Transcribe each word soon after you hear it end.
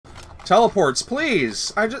Teleports,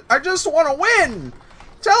 please! I just want to win!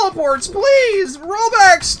 Teleports, please!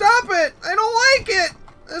 Rollbacks, stop it! I don't like it!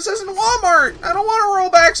 This isn't Walmart! I don't want a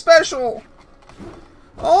rollback special!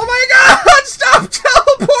 Oh my god! Stop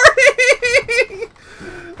teleporting!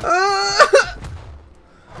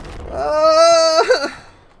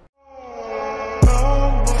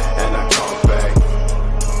 And I come back.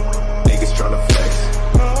 Niggas tryna flex.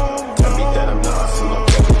 Tell me that I'm not, so I'm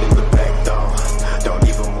taking in the back door. Don't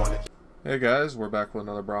even want it. Hey guys, we're back with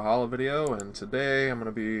another Brawlhalla video, and today I'm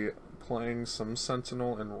gonna be playing some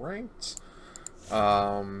Sentinel in ranked.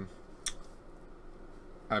 I'm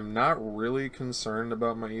not really concerned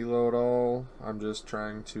about my elo at all. I'm just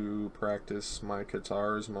trying to practice my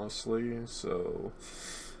guitars mostly, so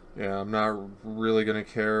yeah, I'm not really gonna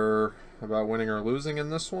care about winning or losing in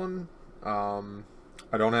this one. I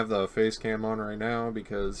don't have the face cam on right now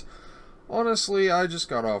because honestly I just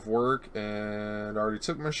got off work and already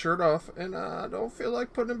took my shirt off, and I don't feel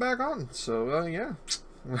like putting it back on, so yeah.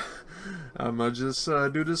 I'm gonna just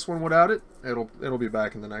do this one without it. It'll be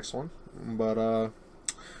back in the next one, but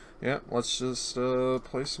yeah, let's just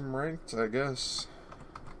play some ranked, I guess.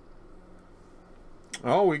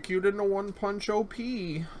 Oh, we queued in a one-punch OP.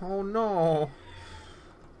 Oh no.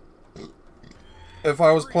 If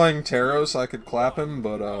I was playing Taros, I could clap him,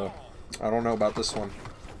 but I don't know about this one.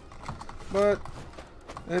 But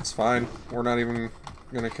it's fine. We're not even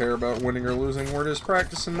gonna care about winning or losing. We're just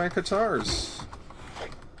practicing my guitars.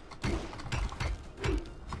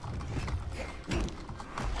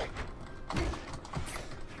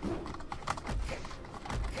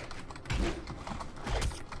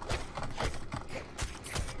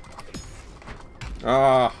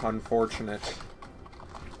 Ah, unfortunate.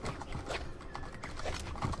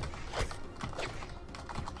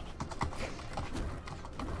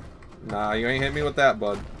 Nah, you ain't hit me with that,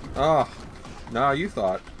 bud. Ah, nah, you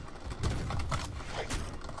thought.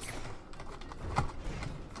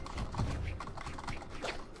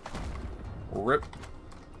 Rip.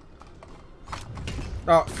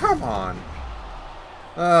 Oh, come on.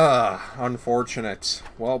 Ah, unfortunate.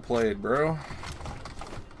 Well played, bro.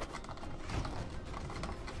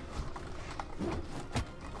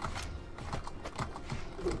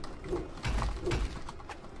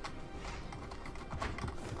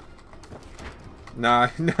 Nah,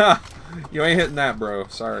 nah, you ain't hitting that, bro.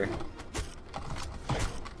 Sorry.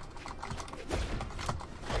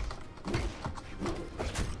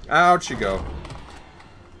 Out you go.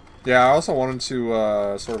 Yeah, I also wanted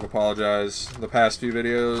to sort of apologize. The past few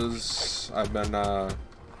videos, I've been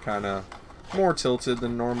kind of more tilted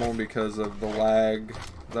than normal because of the lag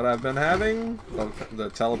that I've been having,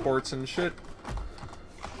 the teleports and shit.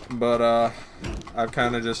 But I've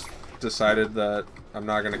kind of just decided that I'm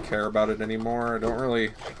not going to care about it anymore. I don't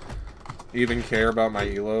really even care about my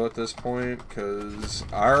elo at this point, because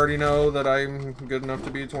I already know that I'm good enough to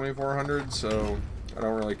be 2400, so I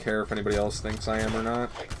don't really care if anybody else thinks I am or not.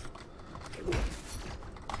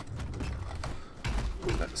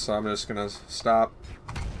 So I'm just going to stop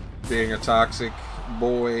being a toxic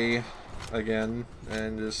boy again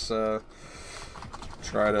and just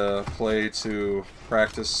try to play to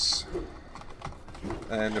practice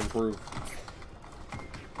and improve.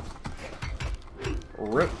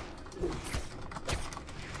 Rip.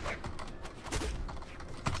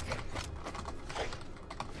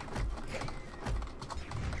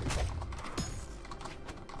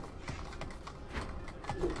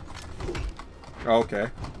 Okay,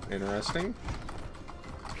 interesting.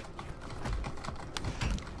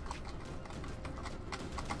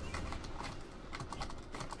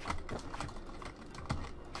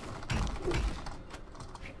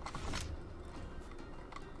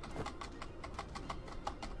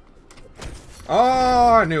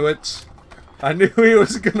 Oh, I knew it. I knew he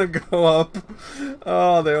was gonna go up.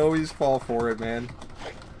 Oh, they always fall for it, man.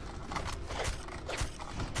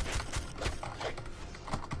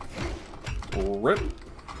 Rip.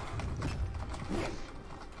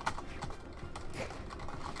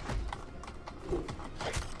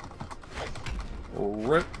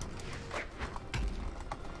 Rip.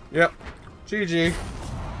 Yep. GG.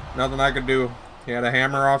 Nothing I could do. He had a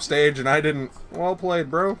hammer off stage and I didn't. Well played,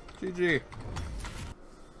 bro. GG.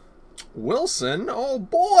 Wilson? Oh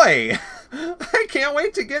boy! I can't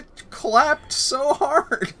wait to get clapped so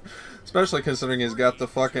hard! Especially considering he's got the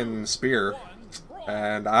fucking spear.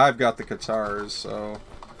 And I've got the guitars, so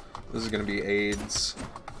this is gonna be AIDS.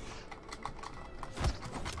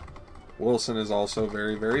 Wilson is also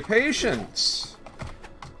very, very patient.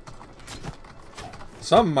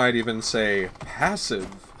 Some might even say passive.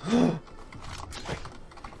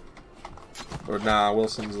 But nah,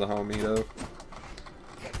 Wilson's the homie though.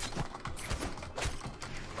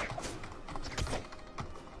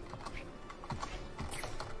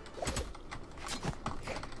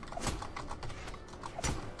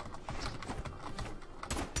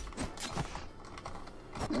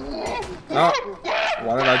 Oh,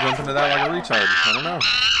 why did I jump into that like a retard? I don't know.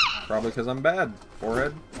 Probably because I'm bad.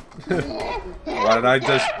 Forehead. Why did I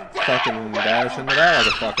just fucking dash into that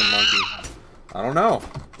like a fucking monkey? I don't know.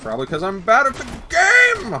 Probably because I'm bad at the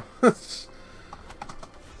game!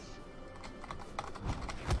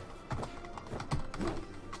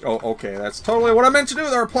 Oh, okay. That's totally what I meant to do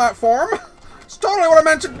with our platform. It's totally what I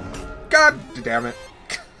meant to... God damn it.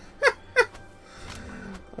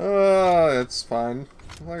 It's fine.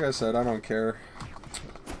 Like I said, I don't care.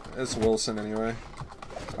 It's Wilson anyway.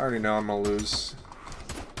 I already know I'm gonna lose.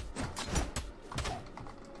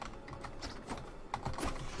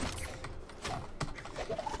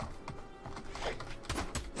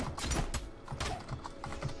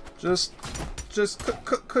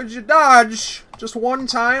 Could you dodge? Just one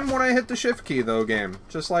time when I hit the shift key, though, game.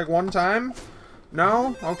 Just like one time?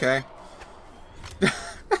 No? Okay.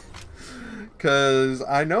 Because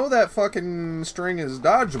I know that fucking string is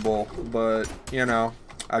dodgeable, but, you know,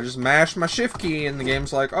 I just mashed my shift key and the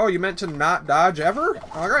game's like, oh, you meant to not dodge ever?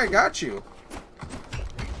 Alright, got you.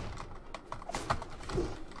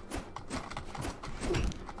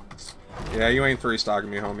 Yeah, you ain't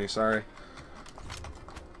three-stocking me, homie, sorry.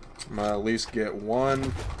 I'm gonna at least get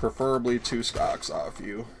one, preferably 2 stocks off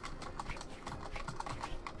you.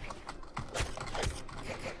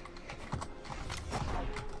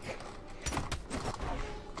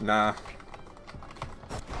 Nah.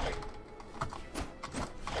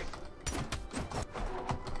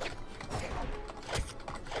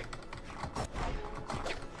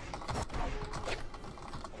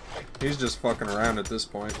 He's just fucking around at this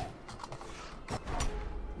point.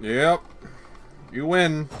 Yep. You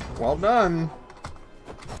win. Well done.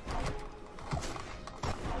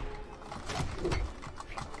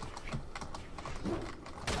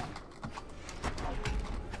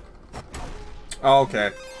 Oh, okay.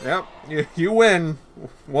 Yep. You win.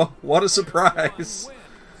 What a surprise.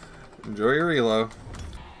 Enjoy your elo.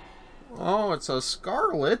 Oh, it's a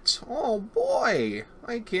Scarlet. Oh, boy.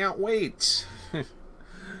 I can't wait. 3,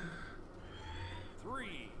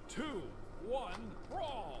 2, 1,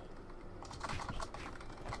 brawl!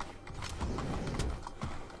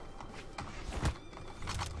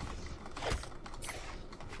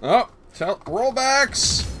 Oh,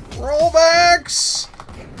 rollbacks! Rollbacks!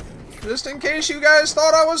 Just in case you guys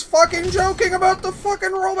thought I was fucking joking about the fucking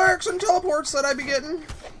rollbacks and teleports that I'd be getting.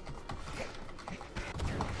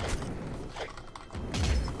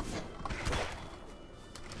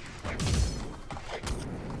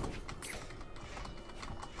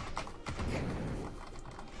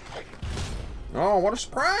 Oh, what a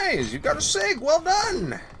surprise! You got a sig! Well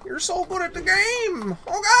done! You're so good at the game!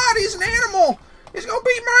 Oh god, he's an animal! He's gonna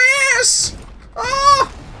beat my ass!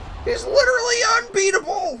 Oh! He's literally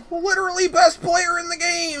unbeatable! Literally best player in the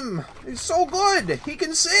game! He's so good! He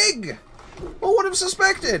can sig! Who would have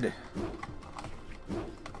suspected?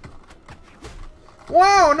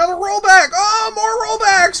 Wow, another rollback! Oh, more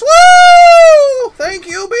rollbacks! Woo! Thank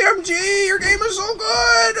you, BMG! Your game is so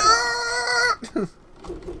good! Ah!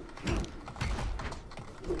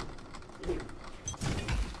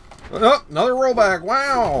 Oh, another rollback!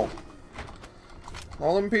 Wow!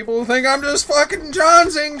 All them people who think I'm just fucking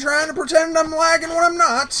Johnsing trying to pretend I'm lagging when I'm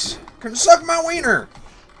not can suck my wiener.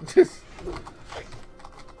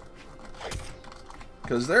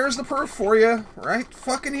 Because there's the proof for you, right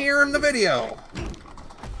fucking here in the video.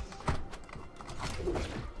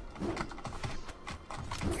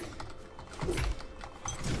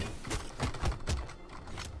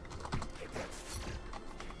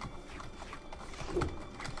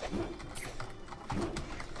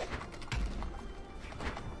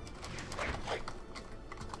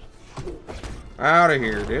 Out of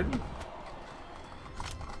here, dude.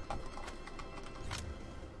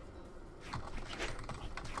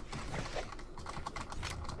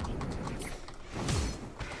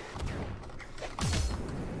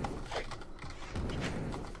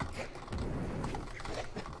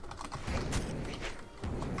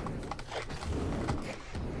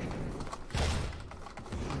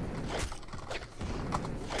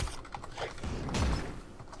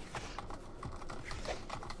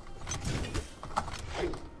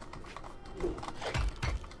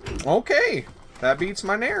 Okay, that beats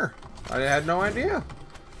my Nair. I had no idea.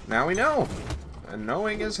 Now we know. And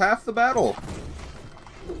knowing is half the battle.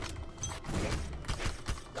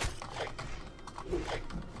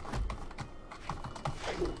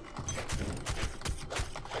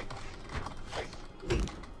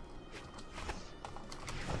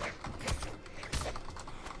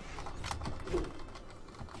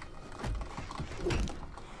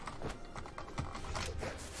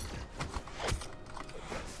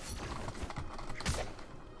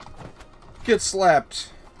 Get slapped.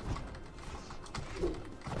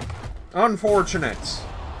 Unfortunate.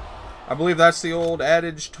 I believe that's the old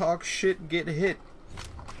adage, talk shit, get hit.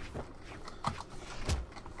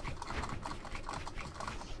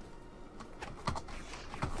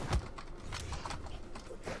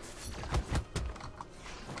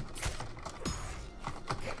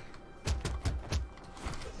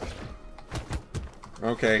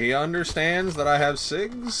 Okay, he understands that I have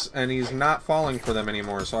SIGs, and he's not falling for them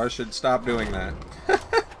anymore, so I should stop doing that.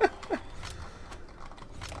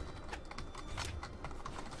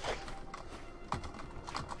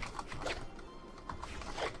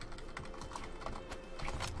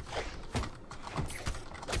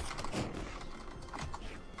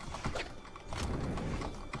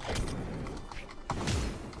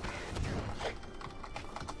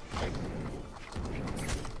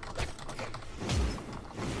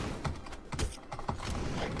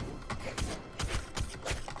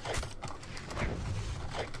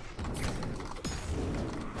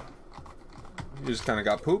 You just kind of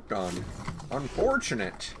got pooped on.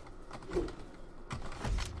 Unfortunate.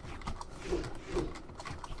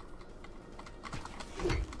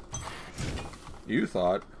 You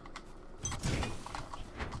thought.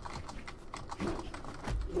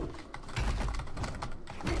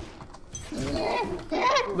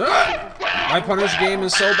 My punish game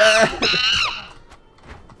is so bad.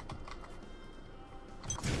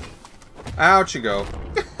 Out you go.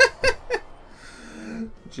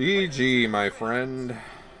 GG, my friend.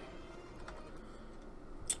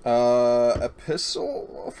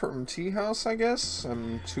 Epistle from Tea House, I guess.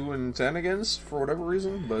 I'm 2-10 against for whatever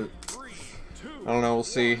reason, but I don't know, we'll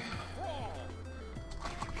see.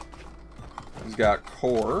 He's got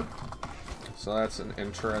core, so that's an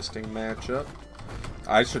interesting matchup.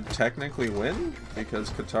 I should technically win because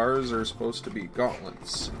Katars are supposed to be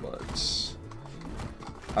gauntlets, but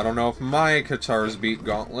I don't know if my Katars beat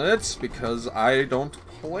gauntlets because I don't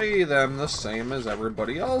play them the same as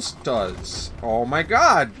everybody else does. Oh my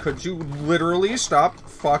god, could you literally stop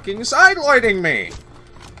fucking sidelighting me?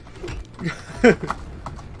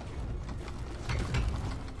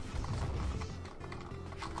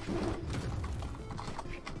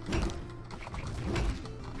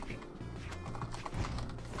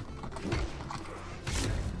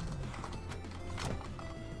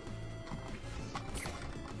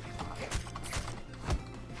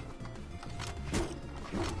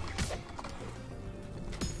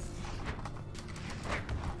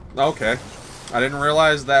 Okay. I didn't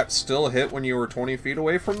realize that still hit when you were 20 feet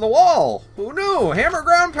away from the wall. Who knew? Hammer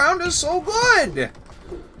ground pound is so good!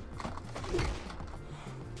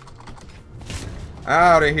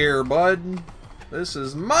 Out of here, bud. This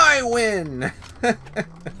is my win!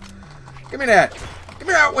 Give me that! Give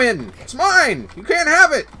me that win! It's mine! You can't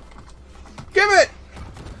have it! Give it!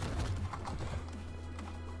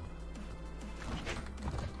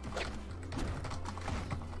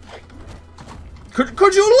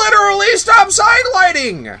 Could you literally stop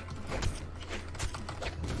sidelighting?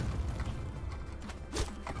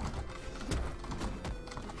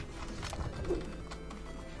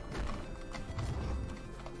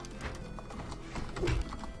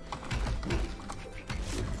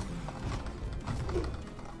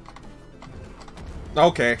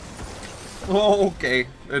 Okay. Okay. It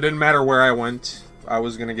didn't matter where I went. I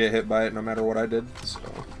was gonna get hit by it no matter what I did, so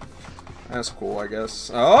that's cool, I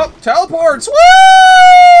guess. Oh, teleports!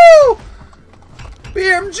 Woo!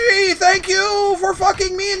 BMG, thank you for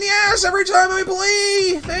fucking me in the ass every time I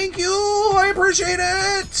play! Thank you! I appreciate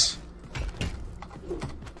it!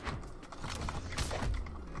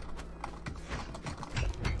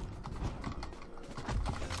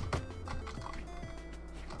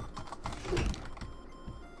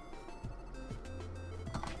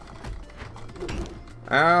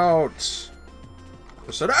 Out!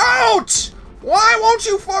 I said out! Why won't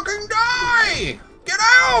you fucking die? Get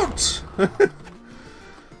out!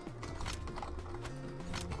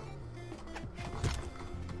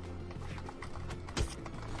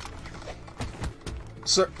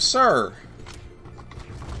 Sir.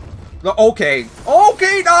 Okay.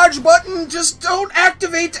 Okay, dodge button. Just don't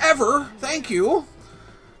activate ever. Thank you.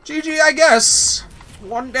 GG, I guess.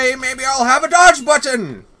 One day maybe I'll have a dodge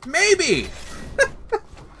button. Maybe.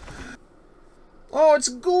 Oh, it's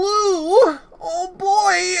glue! Oh boy,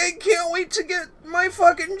 I can't wait to get my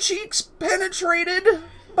fucking cheeks penetrated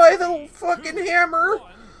by the fucking hammer.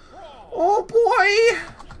 Oh boy!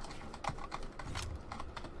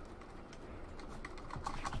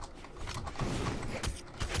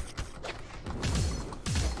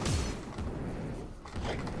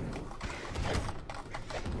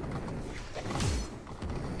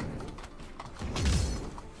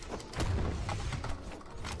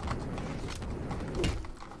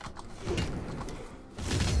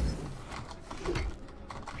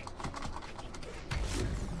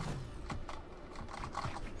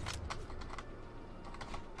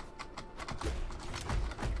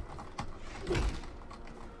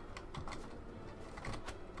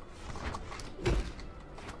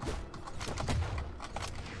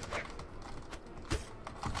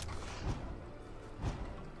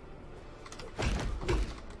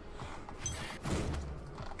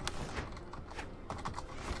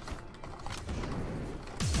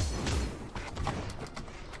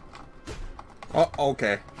 Oh,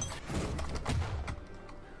 okay.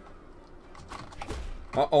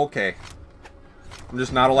 Oh, okay. I'm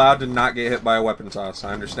just not allowed to not get hit by a weapon toss.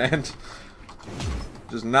 I understand.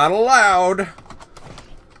 Just not allowed.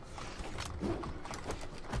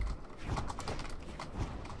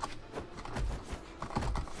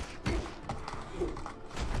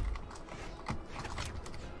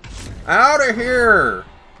 Out of here!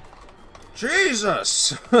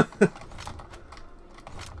 Jesus!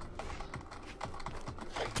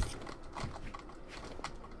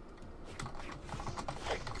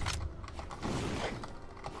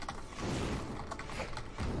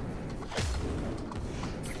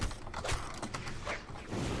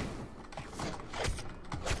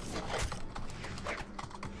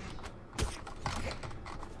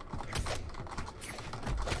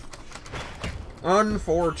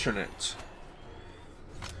 Unfortunate.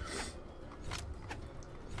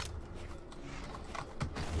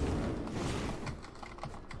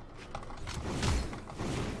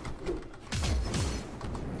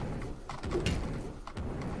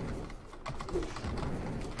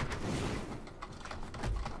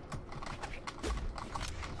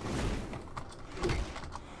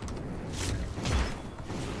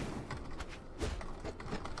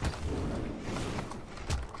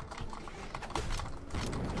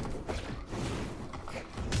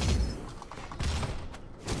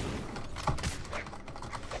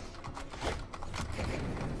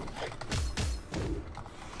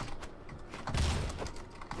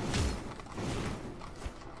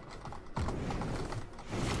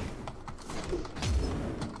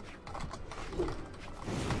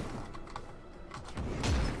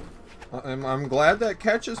 I'm glad that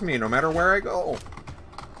catches me no matter where I go.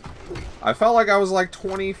 I felt like I was like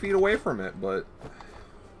 20 feet away from it, but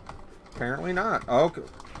apparently not. Okay.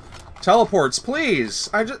 Teleports, please.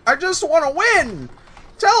 I just want to win.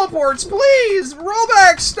 Teleports, please.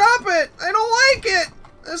 Rollbacks, stop it. I don't like it.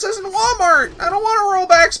 This isn't Walmart. I don't want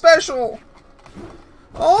a rollback special.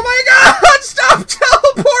 Oh my God! Stop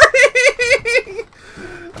teleporting.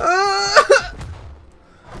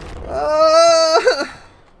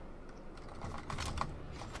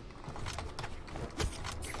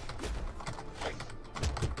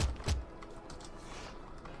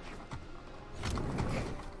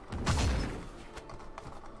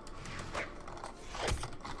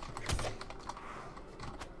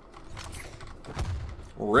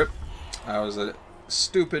 Rip. That was a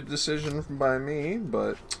stupid decision by me,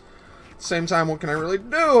 but at the same time, what can I really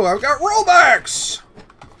do? I've got rollbacks!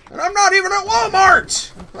 And I'm not even at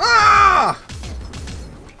Walmart! Ah!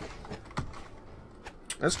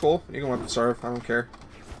 That's cool. You can weapon starve. I don't care.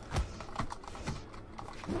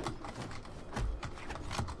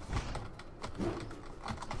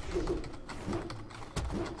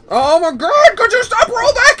 Oh my God! Could you stop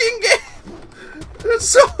rollbacking game? It's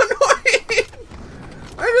so annoying!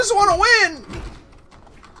 I just want to win!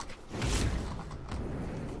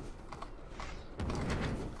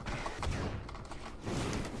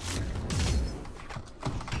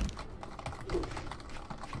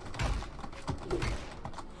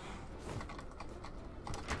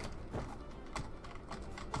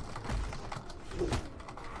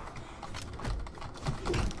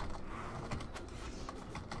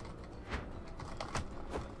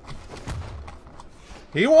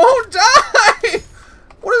 He won't die!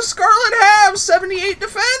 What does Scarlet have? 78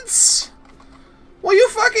 defense? Will you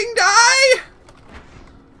fucking die?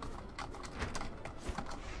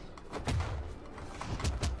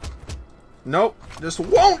 Nope, just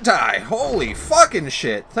won't die. Holy fucking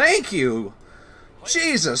shit. Thank you.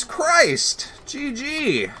 Jesus Christ.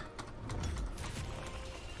 GG.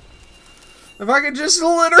 If I could just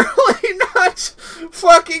literally not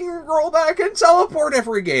fucking roll back and teleport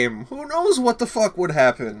every game, who knows what the fuck would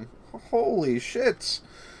happen. Holy shit.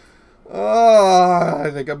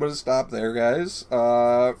 I think I'm gonna stop there, guys.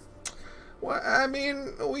 Well, I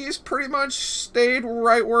mean, we pretty much stayed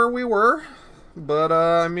right where we were. But,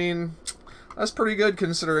 I mean, that's pretty good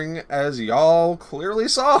considering, as y'all clearly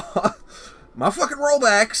saw, my fucking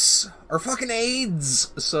rollbacks are fucking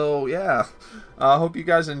AIDS. So, yeah. I hope you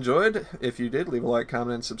guys enjoyed. If you did, leave a like,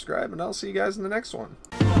 comment, and subscribe, and I'll see you guys in the next one.